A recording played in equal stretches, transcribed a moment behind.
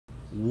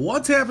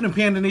What's happening,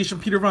 Panda Nation?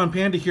 Peter Von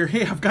Panda here.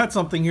 Hey, I've got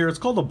something here. It's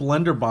called a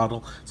blender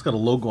bottle. It's got a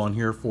logo on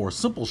here for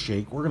Simple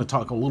Shake. We're going to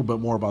talk a little bit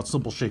more about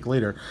Simple Shake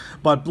later.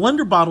 But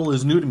blender bottle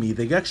is new to me.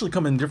 They actually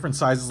come in different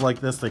sizes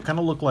like this. They kind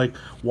of look like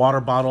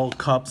water bottle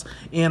cups.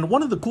 And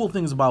one of the cool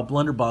things about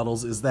blender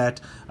bottles is that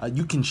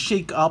you can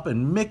shake up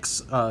and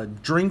mix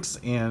drinks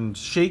and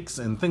shakes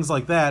and things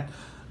like that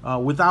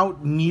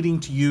without needing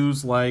to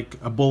use like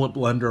a bullet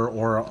blender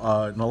or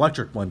an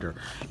electric blender.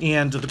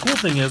 And the cool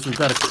thing is we've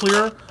got a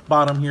clear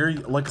bottom here.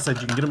 Like I said,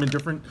 you can get them in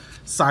different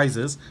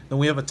sizes. Then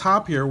we have a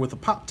top here with a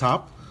pop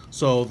top.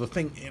 So the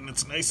thing, and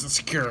it's nice and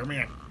secure.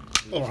 Man,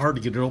 a little hard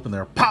to get it open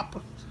there.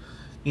 Pop!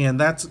 And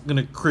that's going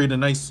to create a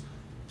nice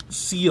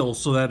seal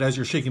so that as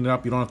you're shaking it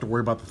up, you don't have to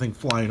worry about the thing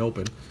flying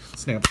open.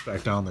 Snaps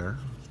back down there.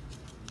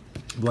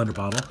 Blender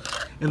bottle.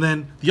 And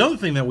then the other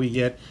thing that we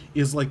get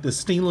is like the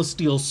stainless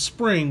steel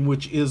spring,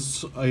 which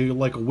is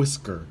like a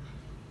whisker,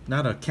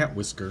 not a cat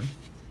whisker,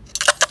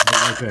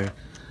 but like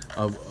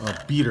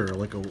a beater,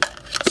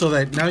 so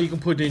that now you can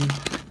put in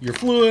your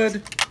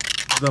fluid,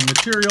 the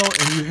material,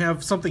 and you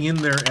have something in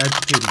there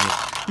agitating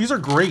it. These are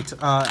great.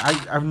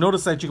 I've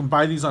noticed that you can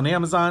buy these on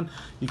Amazon.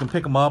 You can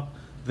pick them up.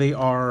 They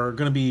are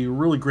going to be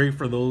really great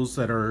for those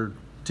that are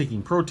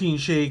taking protein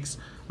shakes,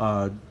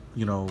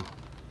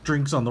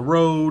 drinks on the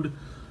road,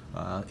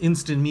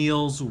 instant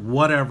meals,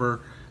 whatever.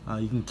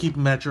 You can keep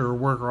them at your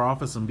work or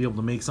office and be able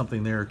to make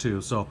something there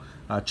too. So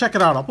check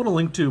it out. I'll put a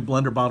link to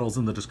blender bottles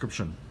in the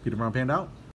description. Peter Brown Panda out.